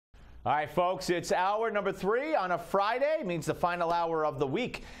All right, folks, it's hour number 3 on a Friday. It means the final hour of the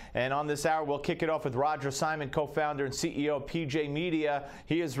week. And on this hour, we'll kick it off with Roger Simon, co-founder and CEO of PJ Media.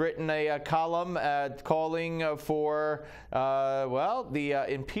 He has written a column calling for, the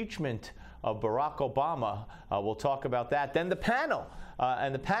impeachment of Barack Obama. We'll talk about that. Then the panel.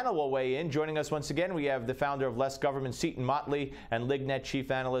 And the panel will weigh in. Joining us once again, we have the founder of Less Government, Seton Motley, and LigNet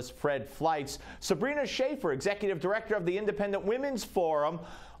chief analyst Fred Fleitz. Sabrina Schaefer, executive director of the Independent Women's Forum.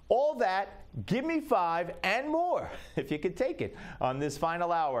 All that, give me 5 and more, if you could take it, on this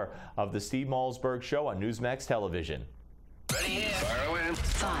final hour of the Steve Malzberg Show on Newsmax Television. Ready? Fire away.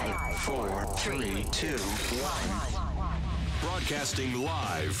 5, 4, 3, 2, 1. Broadcasting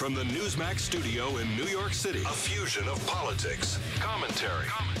live from the Newsmax studio in New York City. A fusion of politics, commentary,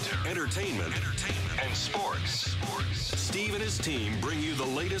 entertainment, and sports. Steve and his team bring you the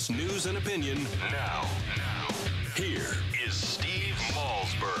latest news and opinion now. Here is Steve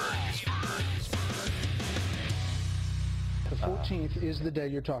Malzberg. The 14th is the day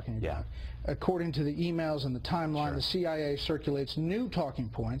you're talking about. Yeah. According to the emails and the timeline, the CIA circulates new talking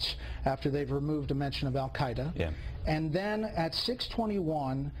points after they've removed a mention of Al-Qaeda. Yeah. And then at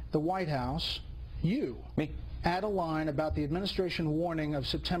 6:21, the White House, add a line about the administration warning of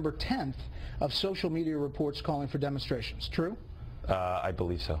September 10th of social media reports calling for demonstrations. True? I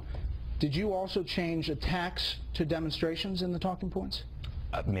believe so. Did you also change attacks to demonstrations in the talking points?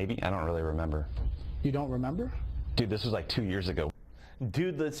 Maybe. I don't really remember. You don't remember? Dude, this was like 2 years ago.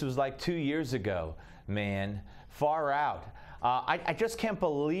 Dude, this was like 2 years ago, man. Far out. I just can't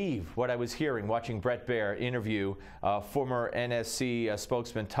believe what I was hearing watching Bret Baier interview former NSC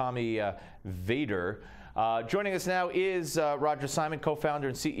spokesman Tommy Vader. Joining us now is Roger Simon, co-founder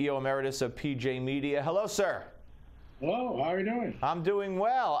and CEO emeritus of PJ Media. Hello, sir. Hello, how are you doing? I'm doing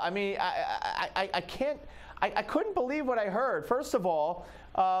well. I mean, I couldn't believe what I heard. First of all,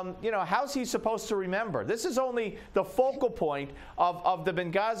 how's he supposed to remember? This is only the focal point of the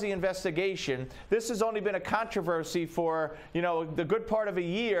Benghazi investigation. This has only been a controversy for, the good part of a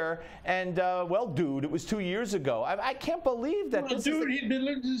year. And, dude, it was 2 years ago. I can't believe that. Well, dude, he'd been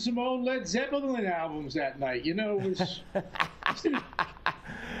listening to some old Led Zeppelin albums that night. It was...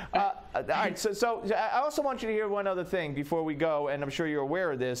 all right, so I also want you to hear one other thing before we go, and I'm sure you're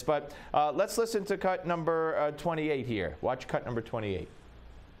aware of this, but let's listen to cut number 28 here. Watch cut number 28.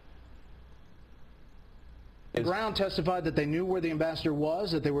 The ground testified that they knew where the ambassador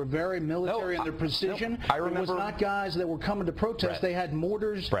was, that they were very military in their precision. I remember, it was not guys that were coming to protest. Brett, they had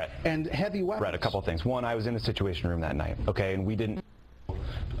mortars and heavy weapons. Brett, a couple of things. One, I was in the Situation Room that night, okay, and we didn't know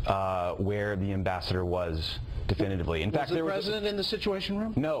where the ambassador was definitively. In fact, was the president in the Situation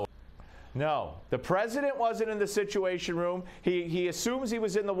Room? No. No, the president wasn't in the Situation Room. He assumes he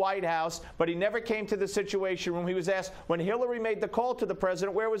was in the White House, but he never came to the Situation Room. He was asked when Hillary made the call to the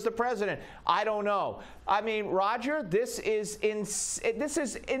president, where was the president? I don't know. I mean, Roger, this is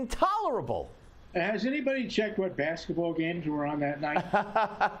intolerable. Has anybody checked what basketball games were on that night?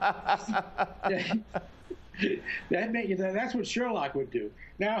 That's what Sherlock would do.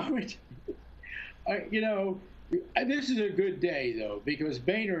 Now, this is a good day, though, because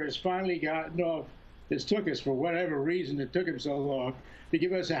Boehner has finally gotten off. This took us, for whatever reason, it took him so long to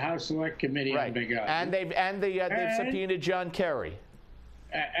give us a House Select Committee on Benghazi. And they've subpoenaed John Kerry.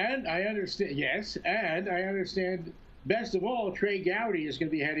 And I understand, yes, and I understand, best of all, Trey Gowdy is going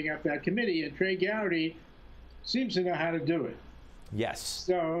to be heading up that committee, and Trey Gowdy seems to know how to do it. Yes.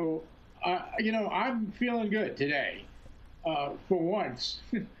 So, I'm feeling good today, for once.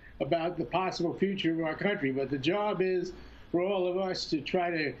 About the possible future of our country, but the job is for all of us to try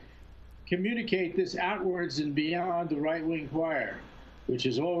to communicate this outwards and beyond the right-wing choir, which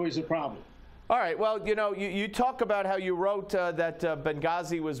is always a problem. All right, well, you talk about how you wrote that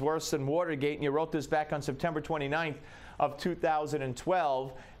Benghazi was worse than Watergate, and you wrote this back on September 29th of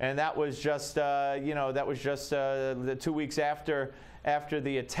 2012, and that was just, the 2 weeks after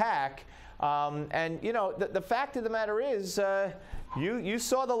the attack. The fact of the matter is, you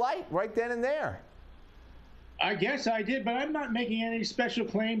saw the light right then and there. I guess I did, but I'm not making any special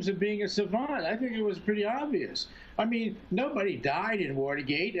claims of being a savant. I think it was pretty obvious. I mean, nobody died in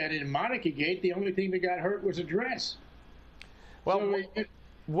Watergate, and in Monica-gate, the only thing that got hurt was a dress. Well, so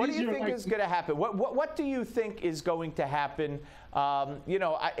what do you think is going to happen? What do you think is going to happen?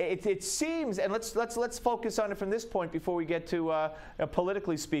 It seems, and let's focus on it from this point before we get to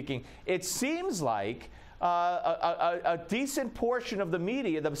politically speaking. It seems like a decent portion of the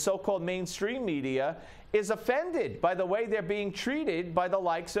media, the so-called mainstream media, is offended by the way they're being treated by the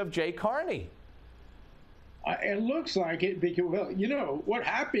likes of Jay Carney. It looks like it because, well, what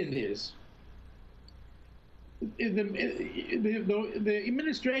happened is the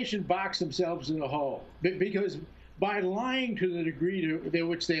administration boxed themselves in a hole because by lying to the degree to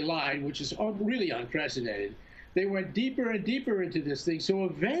which they lied, which is really unprecedented, they went deeper and deeper into this thing. So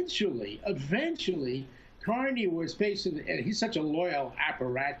eventually, Carney was facing, and he's such a loyal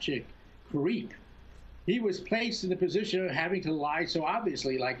apparatchik creep, he was placed in the position of having to lie so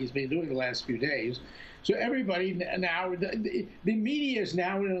obviously, like he's been doing the last few days. So everybody now, the media is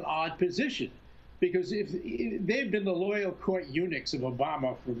now in an odd position, because if they've been the loyal court eunuchs of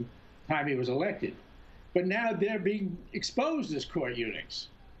Obama from the time he was elected, but now they're being exposed as court eunuchs,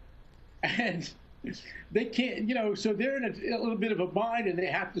 and they can't, so they're in a little bit of a bind, and they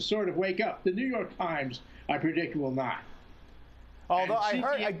have to sort of wake up. The New York Times, I predict, will not. Although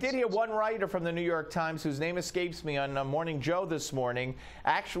I did hear one writer from the New York Times, whose name escapes me, on Morning Joe this morning,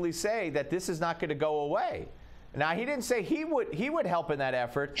 actually say that this is not going to go away. Now, he didn't say he would help in that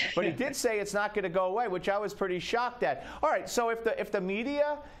effort, but he did say it's not going to go away, which I was pretty shocked at. All right, so if the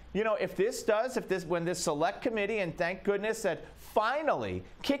media, when this select committee, and thank goodness that finally,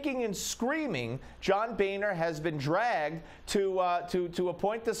 kicking and screaming, John Boehner has been dragged to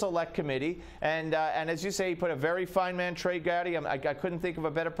appoint the select committee, and as you say, he put a very fine man, Trey Gowdy. I couldn't think of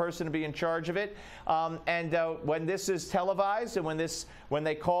a better person to be in charge of it. When this is televised, and when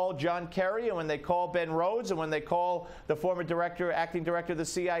they call John Kerry, and when they call Ben Rhodes, and when they call the former acting director of the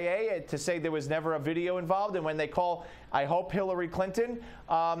CIA to say there was never a video involved, and when they call, I hope, Hillary Clinton,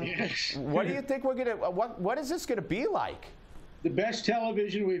 what do you think we're gonna? What is this gonna be like? The best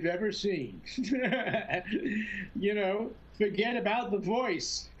television we've ever seen. Forget about The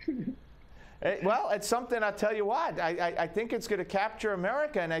Voice. Well, it's something, I'll tell you what, I think it's going to capture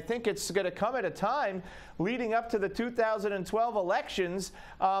America, and I think it's going to come at a time leading up to the 2012 elections,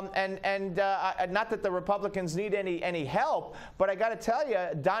 not that the Republicans need any help, but I got to tell you,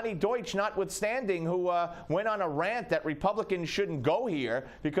 Donnie Deutsch notwithstanding, who went on a rant that Republicans shouldn't go here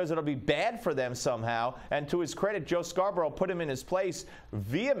because it'll be bad for them somehow, and to his credit, Joe Scarborough put him in his place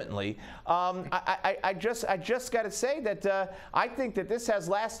vehemently. I just got to say that I think that this has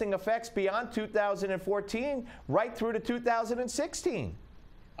lasting effects beyond 2014 right through to 2016.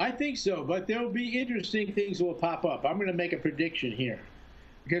 I think so, but there'll be interesting things that will pop up. I'm going to make a prediction here,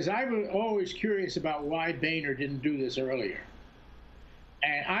 because I was always curious about why Boehner didn't do this earlier.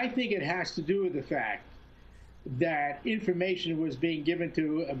 And I think it has to do with the fact that information was being given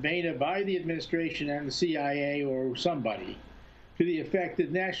to Boehner by the administration and the CIA or somebody to the effect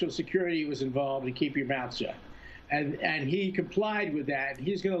that national security was involved and keep your mouth shut. And he complied with that.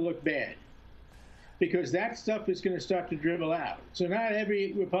 He's going to look bad, because that stuff is going to start to dribble out. So not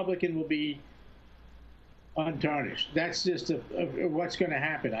every Republican will be untarnished. That's just what's going to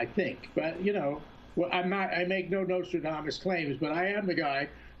happen, I think. But, I make no Nostradamus claims, but I am the guy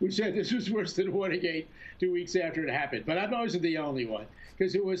who said this was worse than Watergate 2 weeks after it happened. But I wasn't the only one,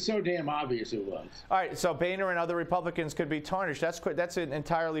 because it was so damn obvious it was. All right, so Boehner and other Republicans could be tarnished. That's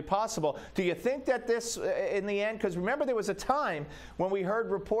entirely possible. Do you think that this, in the end, because remember there was a time when we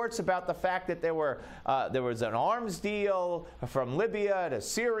heard reports about the fact that there was an arms deal from Libya to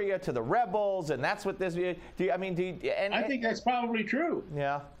Syria to the rebels, and that's what this. I think that's probably true.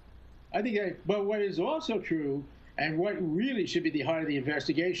 Yeah. I think that, but what is also true, and what really should be the heart of the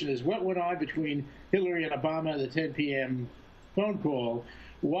investigation, is what went on between Hillary and Obama at the 10 p.m. phone call,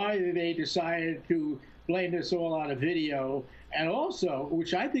 why they decided to blame this all on a video, and also,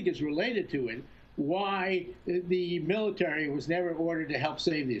 which I think is related to it, why the military was never ordered to help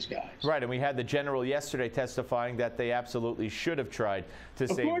save these guys. Right, and we had the general yesterday testifying that they absolutely should have tried to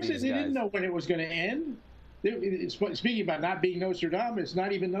save these guys. Of course, they didn't know when it was going to end. Speaking about not being Nostradamus,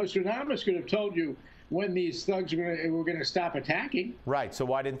 not even Nostradamus could have told you when these thugs were going to stop attacking. Right. So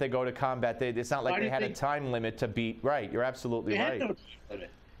why didn't they go to combat? It's not like they had a time limit to beat. Right. You're absolutely right. They had no time limit.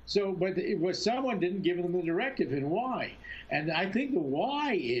 So, but it was someone didn't give them the directive, and why? And I think the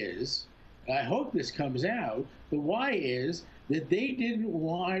why is, I hope this comes out, the why is that they didn't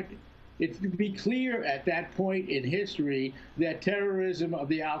want it to be clear at that point in history that terrorism of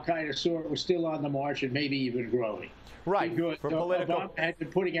the al-Qaeda sort was still on the march and maybe even growing. Right. Because Obama had been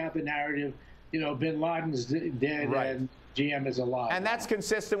putting out the narrative, bin Laden's dead, right, and GM is alive. And that's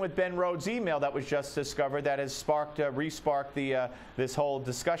consistent with Ben Rhodes' email that was just discovered that has re-sparked this whole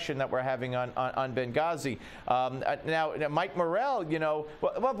discussion that we're having on Benghazi. Now, Mike Morrell,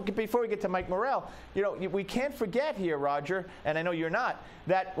 well, before we get to Mike Morrell, we can't forget here, Roger, and I know you're not,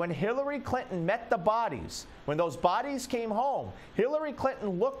 that when Hillary Clinton met the bodies, when those bodies came home, Hillary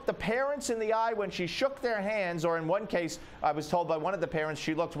Clinton looked the parents in the eye when she shook their hands, or in one case, I was told by one of the parents,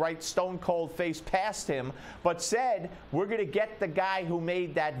 she looked right stone cold face past him, but said, we're going to get the guy who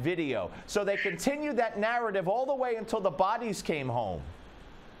made that video. So they continued that narrative all the way until the bodies came home.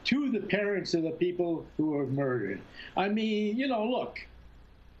 To the parents of the people who were murdered. I mean, you know, look,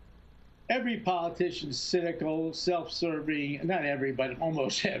 every politician's cynical, self-serving, not every, but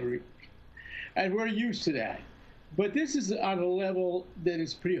almost every. And we're used to that. But this is on a level that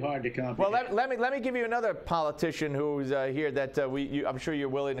is pretty hard to comprehend. Well, let me give you another politician who's here that I'm sure you're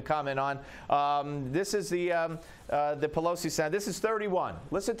willing to comment on. This is the Pelosi sound. This is 31.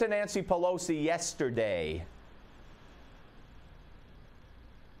 Listen to Nancy Pelosi yesterday.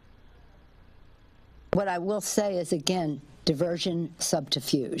 What I will say is, again, diversion,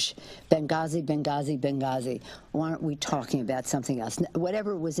 subterfuge. Benghazi, Benghazi, Benghazi. Why aren't we talking about something else?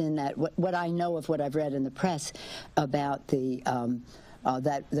 Whatever was in that, what I know of what I've read in the press about the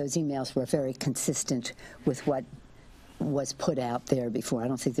that those emails were very consistent with what was put out there before. I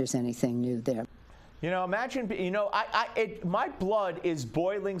don't think there's anything new there. You know, imagine, you know, my blood is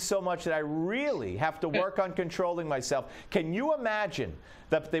boiling so much that I really have to work on controlling myself. Can you imagine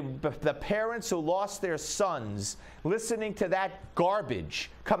the parents who lost their sons listening to that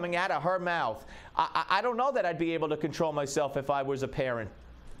garbage coming out of her mouth? I don't know that I'd be able to control myself if I was a parent.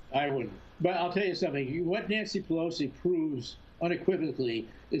 I wouldn't. But I'll tell you something. What Nancy Pelosi proves unequivocally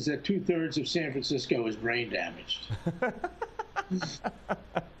is that 2/3 of San Francisco is brain damaged.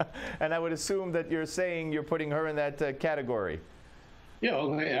 And I would assume that you're saying you're putting her in that category. Yeah,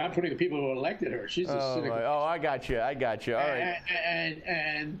 well, I'm putting the people who elected her. She's a cynical. Oh, I got you. I got you. All right.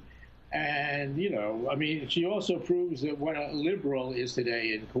 And you know, I mean, she also proves that what a liberal is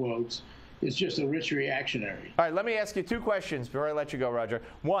today, in quotes, is just a rich reactionary. All right, let me ask you 2 questions before I let you go, Roger.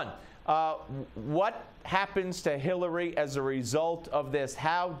 One, what happens to Hillary as a result of this?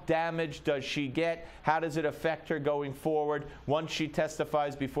 How damaged does she get? How does it affect her going forward once she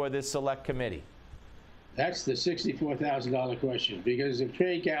testifies before this select committee? That's the $64,000 question, because if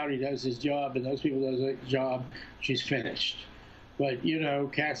Trey Gowdy does his job and those people do their job, she's finished. But, you know,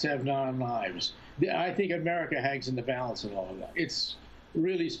 cats have 9 lives. I think America hangs in the balance in all of that. It's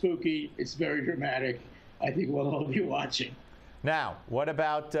really spooky. It's very dramatic. I think we'll all be watching. Now, what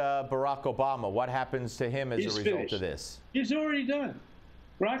about Barack Obama? What happens to him as a result finished. of this? He's already done.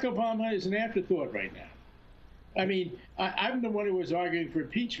 Barack Obama is an afterthought right now. I mean, I'm the one who was arguing for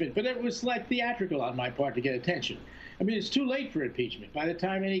impeachment, but it was like theatrical on my part to get attention. I mean, it's too late for impeachment. By the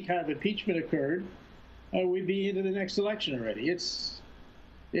time any kind of impeachment occurred, we'd be into the next election already.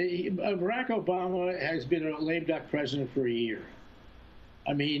 Barack Obama has been a lame duck president for a year.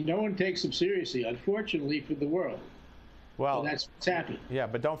 I mean, no one takes him seriously, unfortunately, for the world. Well, that's what's happened. Yeah,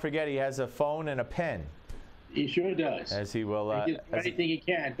 but don't forget he has a phone and a pen. He sure does. As he will. He does anything he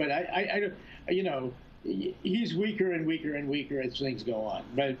can. But you know, he's weaker and weaker and weaker as things go on.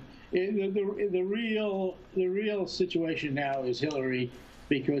 But the real situation now is Hillary,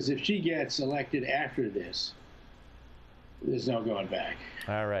 because if she gets elected after this, there's no going back.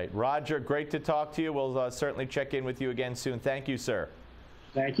 All right, Roger, great to talk to you. We'll certainly check in with you again soon. Thank you, sir.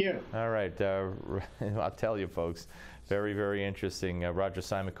 Thank you. All right, I'll tell you, folks. Very, very interesting. Roger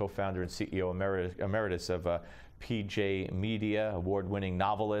Simon, co-founder and CEO emeritus of PJ Media, award-winning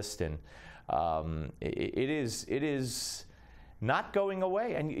novelist, and it is not going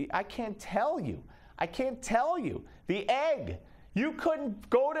away. And I can't tell you, the egg. You couldn't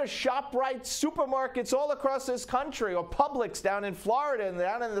go to ShopRite supermarkets all across this country, or Publix down in Florida and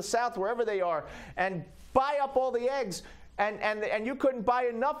down in the South, wherever they are, and buy up all the eggs. And you couldn't buy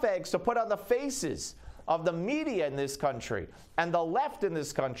enough eggs to put on the faces of the media in this country, and the left in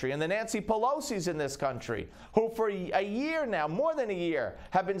this country, and the Nancy Pelosi's in this country, who for a year now, more than a year,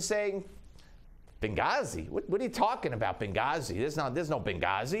 have been saying, Benghazi? What are you talking about, Benghazi? There's no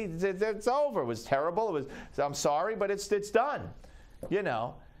Benghazi. It's over. It was terrible. I'm sorry, but it's done. You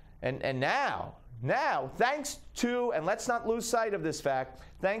know, and now, thanks to, and let's not lose sight of this fact,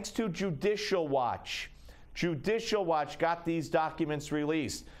 thanks to Judicial Watch. Judicial Watch got these documents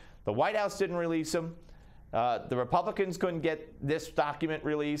released. The White House didn't release them. The Republicans couldn't get this document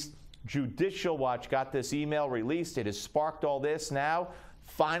released. Judicial Watch got this email released. It has sparked all this now.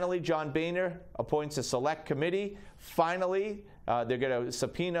 Finally, John Boehner appoints a select committee. Finally, they're going to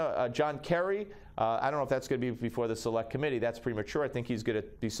subpoena John Kerry. I don't know if that's going to be before the select committee. That's premature. I think he's going to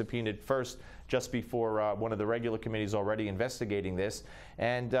be subpoenaed first, just before one of the regular committees already investigating this.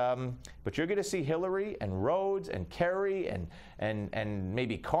 And but you're going to see Hillary and Rhodes and Kerry and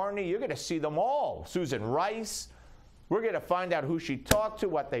maybe Carney. You're going to see them all. Susan Rice. We're going to find out who she talked to,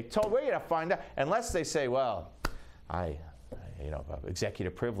 what they told. We're going to find out, unless they say, well,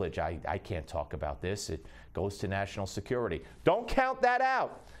 executive privilege, I can't talk about this. It goes to national security. Don't count that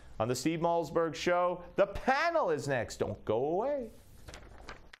out. On the Steve Malzberg Show, the panel is next. Don't go away.